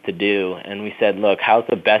tends to do, and we said, look, how's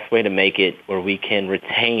the best way to make it where we can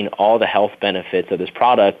retain all the health benefits of this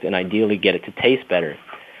product and ideally get it to taste better?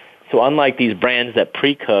 So unlike these brands that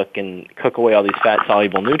pre-cook and cook away all these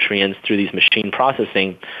fat-soluble nutrients through these machine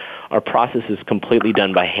processing, our process is completely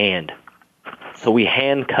done by hand. So we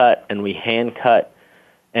hand pack,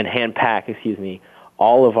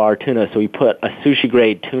 all of our tuna. So we put a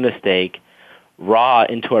sushi-grade tuna steak raw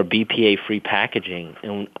into our BPA-free packaging,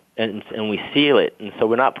 and we seal it. And so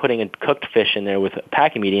we're not putting a cooked fish in there with a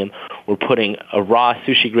packing medium. We're putting a raw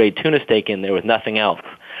sushi-grade tuna steak in there with nothing else.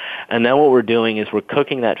 And then what we're doing is we're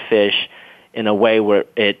cooking that fish in a way where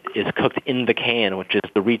it is cooked in the can, which is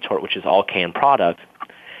the retort, which is all canned product.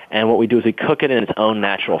 And what we do is we cook it in its own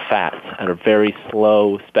natural fats at a very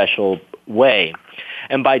slow, special way.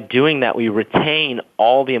 And by doing that, we retain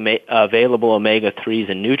all the available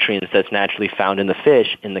omega-3s and nutrients that's naturally found in the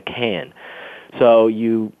fish in the can. So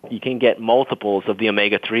you can get multiples of the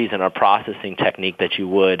omega-3s in our processing technique that you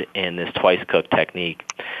would in this twice-cooked technique.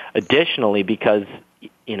 Additionally, because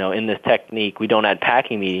in this technique we don't add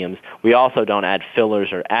packing mediums, we also don't add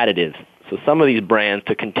fillers or additives. So some of these brands,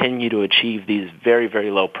 to continue to achieve these very,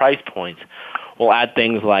 very low price points, will add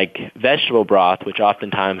things like vegetable broth, which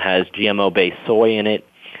oftentimes has GMO-based soy in it,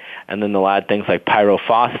 and then they'll add things like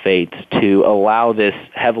pyrophosphates to allow this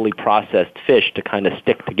heavily processed fish to kind of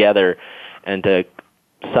stick together and to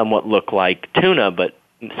somewhat look like tuna. But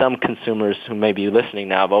some consumers who may be listening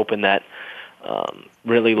now have opened that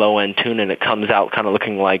really low-end tuna, and it comes out kind of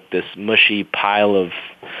looking like this mushy pile of,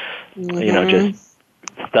 just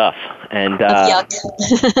stuff. And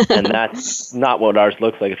and that's not what ours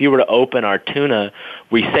looks like. If you were to open our tuna,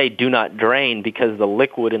 we say do not drain because the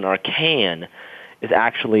liquid in our can is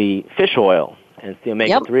actually fish oil, and it's the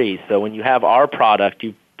omega-3. So when you have our product,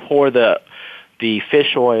 you pour the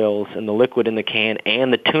fish oils and the liquid in the can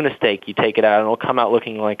and the tuna steak, you take it out, and it'll come out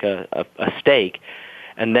looking like a steak.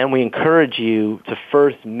 And then we encourage you to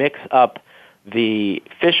first mix up the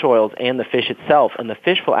fish oils and the fish itself, and the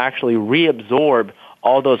fish will actually reabsorb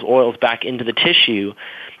all those oils back into the tissue,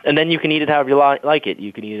 and then you can eat it however you like it.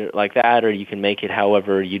 You can eat it like that, or you can make it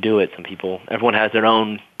however you do it. Everyone has their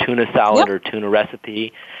own tuna salad or tuna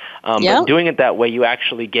recipe. But doing it that way, you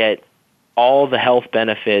actually get all the health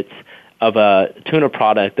benefits of a tuna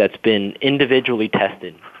product that's been individually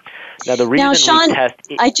tested. Now, Sean,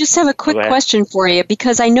 I just have a quick question for you,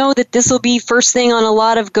 because I know that this will be first thing on a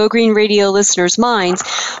lot of Go Green Radio listeners' minds.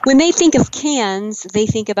 When they think of cans, they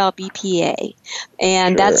think about BPA,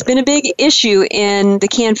 and that's been a big issue in the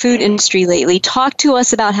canned food industry lately. Talk to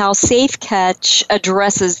us about how Safe Catch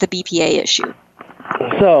addresses the BPA issue.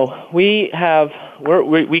 So we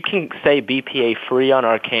can say BPA free on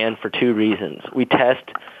our can for two reasons. We test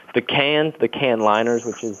the can liners,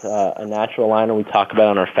 which is a natural liner we talk about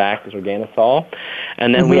on our fact, is organosol,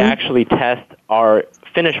 and then we actually test our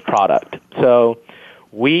finished product. So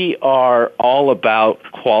we are all about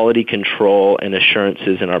quality control and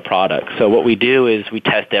assurances in our product. So what we do is we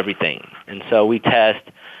test everything, and so we test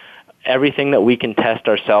everything that we can test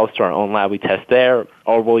ourselves to our own lab. We test there,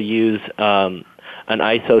 or we'll use an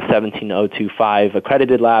ISO 17025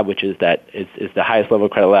 accredited lab, which is the highest level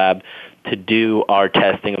accredited lab, to do our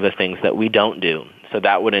testing of the things that we don't do. So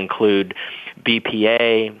that would include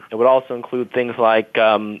BPA. It would also include things like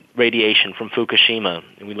radiation from Fukushima.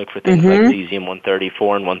 And we look for things like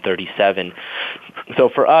cesium-134 and 137. So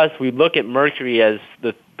for us, we look at mercury as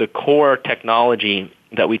the core technology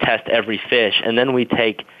that we test every fish, and then we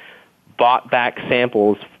take bought-back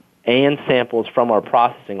samples and samples from our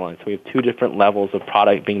processing line. So we have two different levels of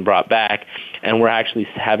product being brought back, and we're actually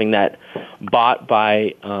having that bought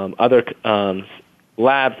by other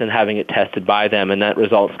labs and having it tested by them, and that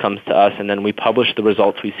results comes to us, and then we publish the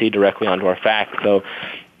results we see directly onto our fact, so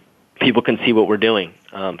people can see what we're doing.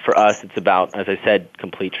 For us, it's about, as I said,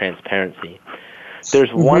 complete transparency.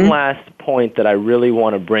 There's one last point that I really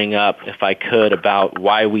want to bring up, if I could, about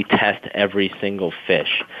why we test every single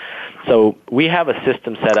fish. So we have a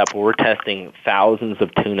system set up where we're testing thousands of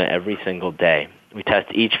tuna every single day. We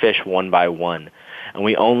test each fish one by one, and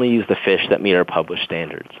we only use the fish that meet our published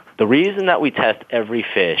standards. The reason that we test every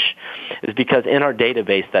fish is because in our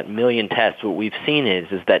database, that million tests, what we've seen is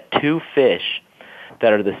that two fish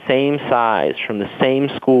that are the same size from the same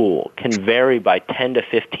school can vary by 10 to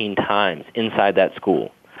 15 times inside that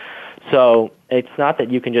school. So it's not that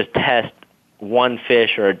you can just test one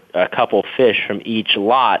fish or a couple fish from each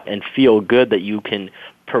lot and feel good that you can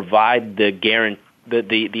provide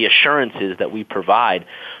the assurances that we provide.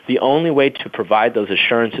 The only way to provide those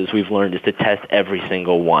assurances, we've learned, is to test every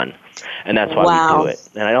single one. And that's why we do it.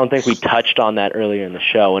 And I don't think we touched on that earlier in the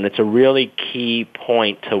show. And it's a really key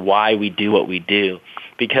point to why we do what we do.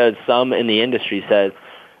 Because some in the industry says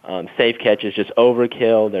Safe Catch is just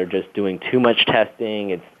overkill. They're just doing too much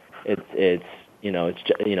testing. It's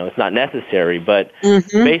not necessary. But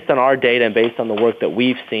based on our data and based on the work that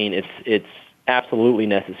we've seen, it's absolutely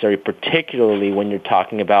necessary, particularly when you're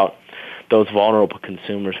talking about those vulnerable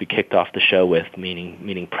consumers we kicked off the show with,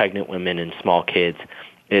 meaning pregnant women and small kids.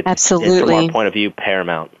 It's from our point of view,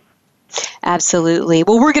 paramount. Absolutely.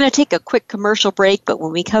 Well, we're going to take a quick commercial break, but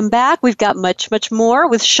when we come back, we've got much, much more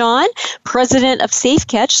with Sean, president of Safe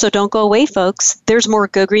Catch. So don't go away, folks. There's more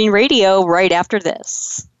Go Green Radio right after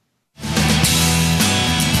this.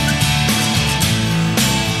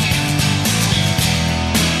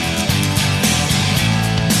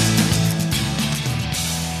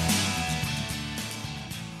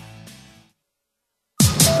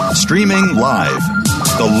 Streaming live,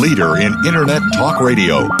 the leader in Internet talk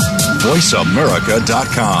radio,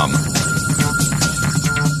 voiceamerica.com.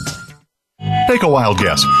 Take a wild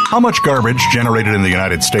guess. How much garbage generated in the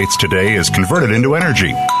United States today is converted into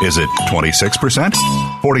energy? Is it 26%,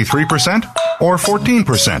 43%, or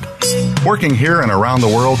 14%? Working here and around the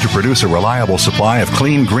world to produce a reliable supply of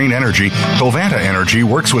clean, green energy, Covanta Energy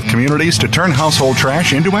works with communities to turn household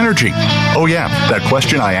trash into energy. Oh yeah, that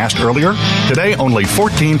question I asked earlier? Today, only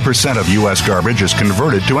 14% of U.S. garbage is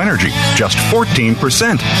converted to energy. Just 14%.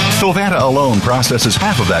 Covanta alone processes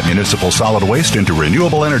half of that municipal solid waste into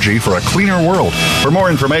renewable energy for a cleaner world. For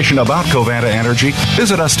more information about Covanta Energy,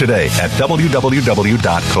 visit us today at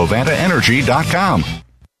www.covantaenergy.com.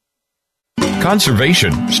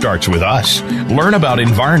 Conservation starts with us. Learn about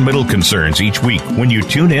environmental concerns each week when you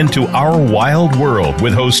tune in to Our Wild World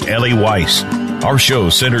with host Ellie Weiss. Our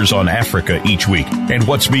show centers on Africa each week and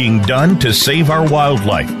what's being done to save our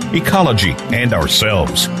wildlife, ecology, and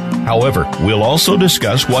ourselves. However, we'll also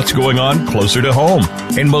discuss what's going on closer to home.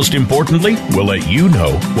 And most importantly, we'll let you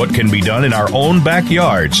know what can be done in our own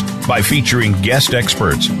backyards by featuring guest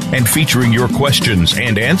experts and featuring your questions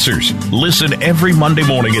and answers. Listen every Monday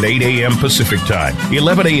morning at 8 a.m. Pacific Time,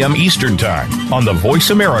 11 a.m. Eastern Time on the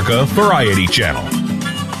Voice America Variety Channel.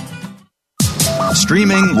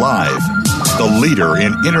 Streaming live, the leader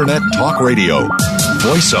in Internet talk radio,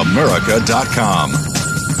 voiceamerica.com.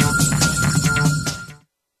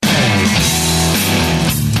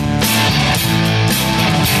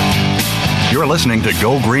 You're listening to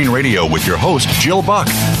Go Green Radio with your host, Jill Buck.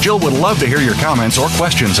 Jill would love to hear your comments or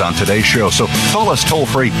questions on today's show, so call us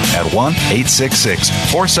toll-free at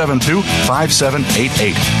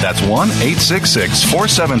 1-866-472-5788. That's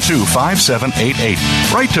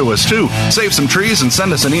 1-866-472-5788. Write to us, too. Save some trees and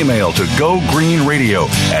send us an email to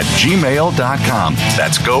gogreenradio@gmail.com.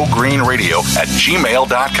 That's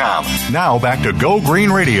gogreenradio@gmail.com. Now back to Go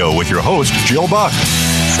Green Radio with your host, Jill Buck.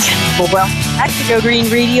 Well, back to Go Green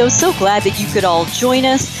Radio. So glad that you could all join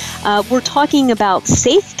us. We're talking about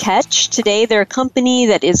Safe Catch today. They're a company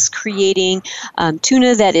that is creating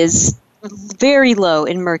tuna that is very low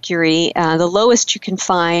in mercury, the lowest you can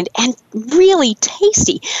find, and really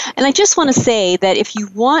tasty. And I just want to say that if you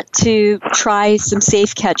want to try some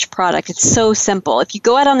Safe Catch product, it's so simple. If you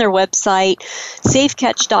go out on their website,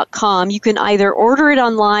 safecatch.com, you can either order it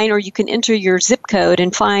online or you can enter your zip code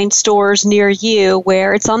and find stores near you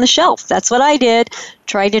where it's on the shelf. That's what I did.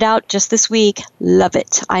 Tried it out just this week. Love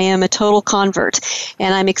it. I am a total convert.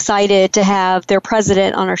 And I'm excited to have their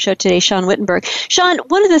president on our show today, Sean Wittenberg. Sean,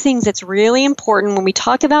 one of the things that's really important when we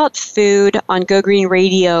talk about food on Go Green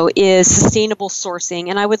Radio is sustainable sourcing.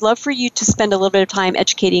 And I would love for you to spend a little bit of time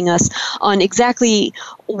educating us on exactly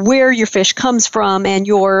where your fish comes from and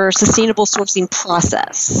your sustainable sourcing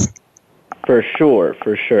process. For sure.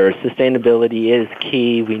 Sustainability is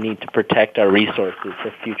key. We need to protect our resources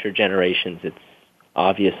for future generations. It's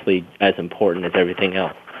obviously as important as everything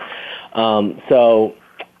else. So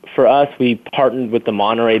for us, we partnered with the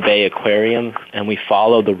Monterey Bay Aquarium, and we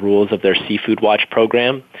follow the rules of their Seafood Watch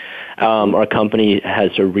program. Our company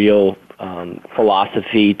has a real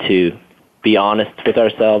philosophy to be honest with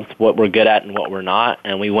ourselves, what we're good at and what we're not,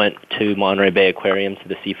 and we went to Monterey Bay Aquarium, to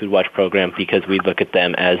the Seafood Watch program, because we look at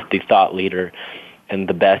them as the thought leader and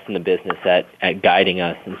the best in the business at guiding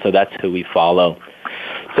us, and so that's who we follow.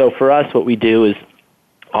 So for us, what we do is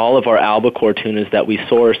all of our albacore tunas that we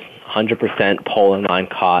source, 100% pole line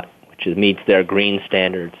caught, which meets their green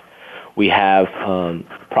standards. We have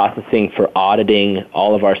processing for auditing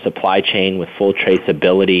all of our supply chain with full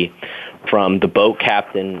traceability from the boat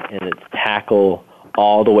captain and its tackle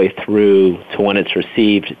all the way through to when it's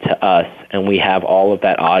received to us. And we have all of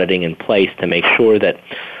that auditing in place to make sure that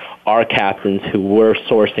our captains who we're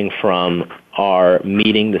sourcing from are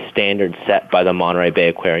meeting the standards set by the Monterey Bay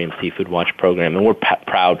Aquarium Seafood Watch program, and we're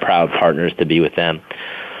proud partners to be with them.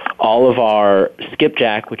 All of our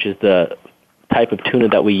skipjack, which is the type of tuna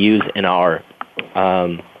that we use in our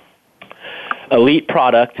elite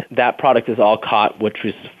product, that product is all caught, which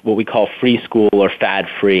is what we call free school or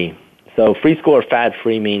fad-free. So free school or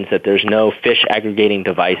fad-free means that there's no fish aggregating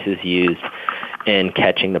devices used in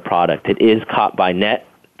catching the product. It is caught by net,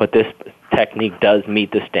 but this technique does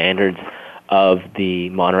meet the standards of the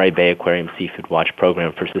Monterey Bay Aquarium Seafood Watch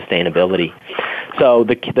program for sustainability. So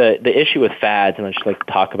the issue with fads, and I'd just like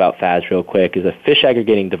to talk about fads real quick, is a fish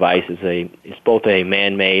aggregating device is both a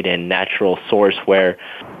man-made and natural source where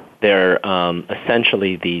they're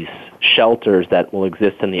essentially these shelters that will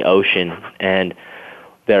exist in the ocean, and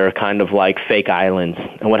they're kind of like fake islands.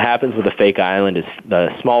 And what happens with a fake island is the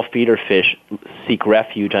small feeder fish seek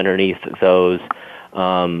refuge underneath those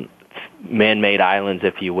man-made islands,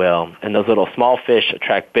 if you will. And those little small fish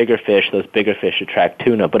attract bigger fish. Those bigger fish attract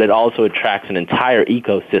tuna. But it also attracts an entire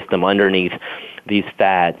ecosystem underneath these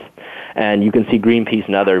fads. And you can see Greenpeace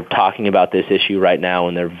and others talking about this issue right now,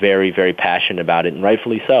 and they're very, very passionate about it, and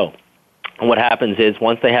rightfully so. And what happens is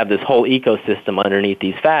once they have this whole ecosystem underneath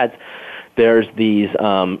these fads, there's these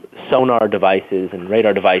sonar devices and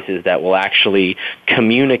radar devices that will actually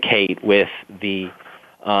communicate with the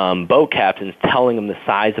boat captains, telling them the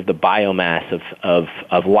size of the biomass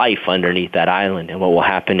of life underneath that island. And what will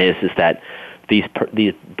happen is that these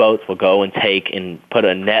boats will go and take and put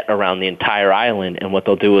a net around the entire island, and what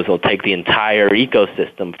they'll do is they'll take the entire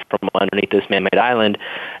ecosystem from underneath this man-made island,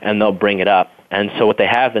 and they'll bring it up. And so what they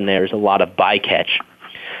have in there is a lot of bycatch.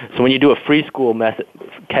 So when you do a free school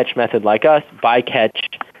catch method like us, bycatch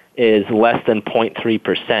is less than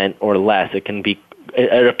 0.3% or less.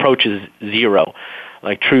 It approaches zero,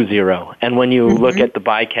 like true zero. And when you look at the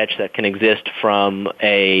bycatch that can exist from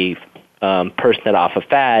a person that off a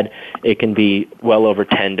fad, it can be well over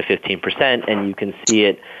 10 to 15%, and you can see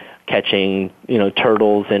it catching,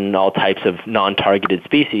 turtles and all types of non-targeted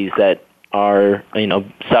species that are,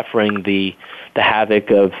 suffering the havoc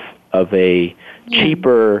of a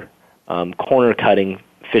cheaper corner-cutting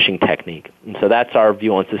fishing technique. And so that's our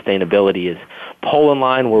view on sustainability, is pole in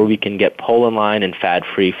line where we can get pole in line and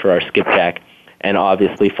fad-free for our skipjack, and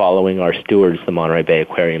obviously following our stewards, the Monterey Bay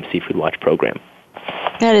Aquarium Seafood Watch program.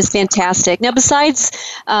 That is fantastic. Now, besides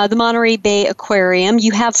the Monterey Bay Aquarium,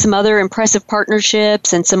 you have some other impressive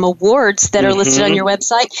partnerships and some awards that are listed on your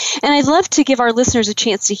website, and I'd love to give our listeners a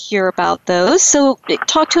chance to hear about those. So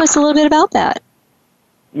talk to us a little bit about that.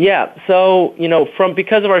 Yeah, so,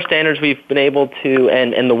 because of our standards, we've been able to,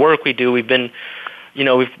 and the work we do, we've been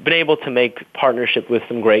able to make partnership with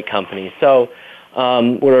some great companies. So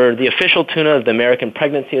we're the official tuna of the American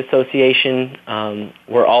Pregnancy Association.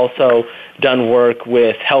 We're also done work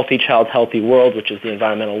with Healthy Child, Healthy World, which is the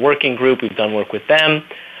environmental working group. We've done work with them.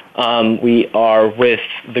 We are with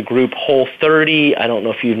the group Whole 30. I don't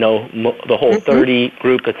know if you know the Whole 30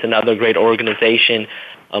 group. It's another great organization.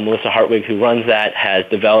 Melissa Hartwig, who runs that, has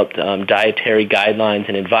developed dietary guidelines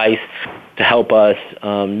and advice to help us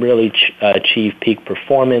really achieve peak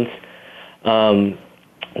performance.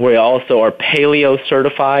 We also are paleo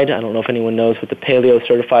certified. I don't know if anyone knows what the paleo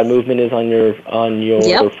certified movement is on your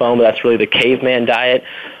phone, but that's really the caveman diet.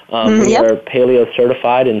 We are paleo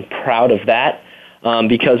certified and proud of that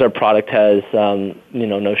because our product has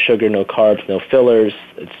no sugar, no carbs, no fillers.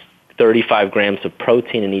 It's 35 grams of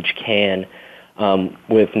protein in each can,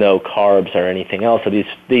 with no carbs or anything else. So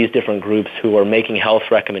these different groups who are making health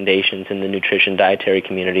recommendations in the nutrition dietary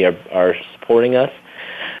community are supporting us.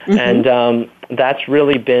 And that's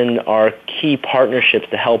really been our key partnerships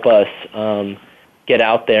to help us get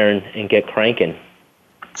out there and get cranking.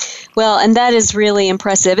 Well, and that is really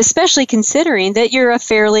impressive, especially considering that you're a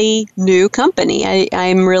fairly new company.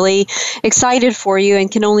 I'm really excited for you and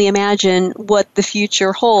can only imagine what the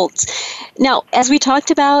future holds. Now, as we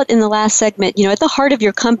talked about in the last segment, at the heart of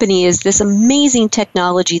your company is this amazing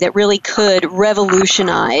technology that really could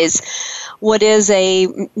revolutionize what is a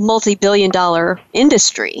multi-billion-dollar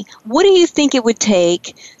industry. What do you think it would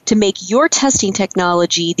take to make your testing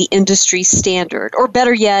technology the industry standard, or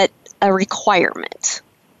better yet, a requirement?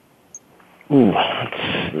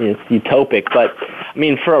 It's utopic, but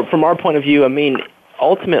from our point of view,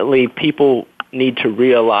 ultimately people need to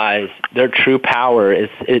realize their true power is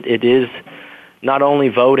it is not only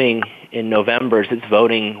voting in November, it's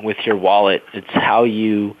voting with your wallet. It's how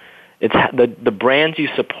the brands you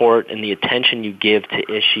support and the attention you give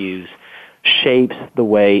to issues shapes the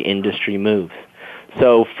way industry moves.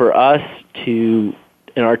 So for us in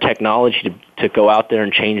our technology to go out there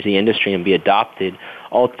and change the industry and be adopted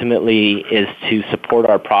ultimately is to support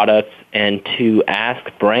our products and to ask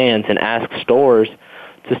brands and ask stores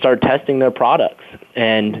to start testing their products.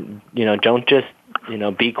 And, don't just,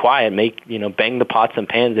 be quiet, bang the pots and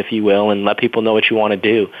pans, if you will, and let people know what you want to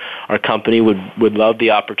do. Our company would love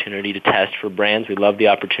the opportunity to test for brands. We'd love the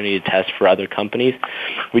opportunity to test for other companies.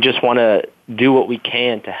 We just want to do what we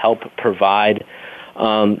can to help provide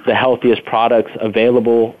the healthiest products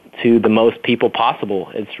available to the most people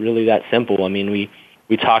possible. It's really that simple.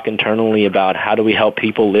 We talk internally about how do we help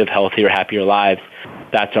people live healthier, happier lives.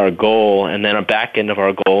 That's our goal. And then our back end of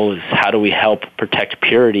our goal is how do we help protect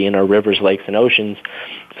purity in our rivers, lakes, and oceans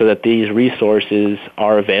so that these resources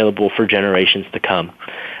are available for generations to come.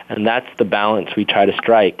 And that's the balance we try to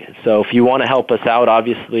strike. So if you want to help us out,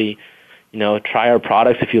 obviously, try our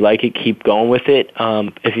products. If you like it, keep going with it.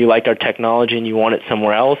 If you like our technology and you want it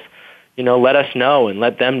somewhere else, let us know and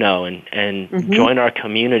let them know and join our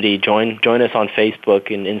community. Join us on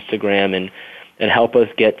Facebook and Instagram and help us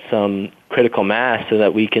get some critical mass so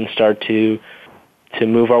that we can start to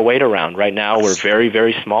move our weight around. Right now, we're very,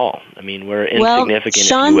 very small. We're insignificant,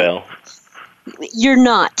 Sean, if you will. You're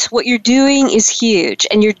not. What you're doing is huge,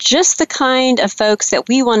 and you're just the kind of folks that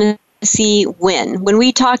we want to see win. When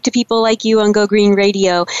we talk to people like you on Go Green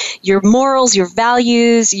Radio, your morals, your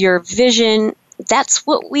values, your vision, that's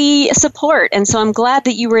what we support. And so I'm glad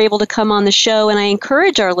that you were able to come on the show, and I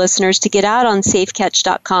encourage our listeners to get out on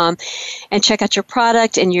safecatch.com and check out your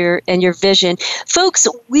product and your vision. Folks,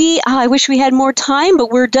 I wish we had more time, but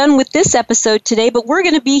we're done with this episode today, but we're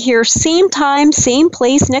going to be here same time, same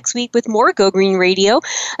place next week with more Go Green Radio.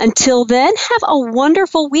 Until then, have a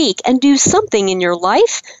wonderful week and do something in your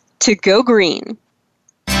life to go green.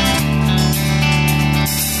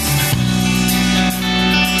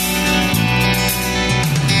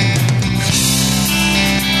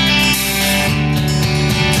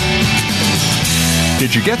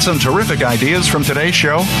 Did you get some terrific ideas from today's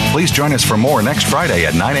show? Please join us for more next Friday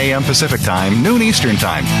at 9 a.m. Pacific Time, noon Eastern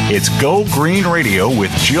Time. It's Go Green Radio with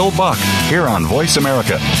Jill Buck here on Voice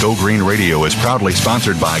America. Go Green Radio is proudly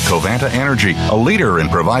sponsored by Covanta Energy, a leader in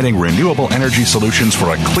providing renewable energy solutions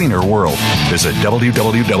for a cleaner world. Visit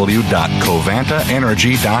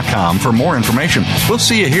www.covantaenergy.com for more information. We'll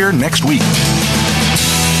see you here next week.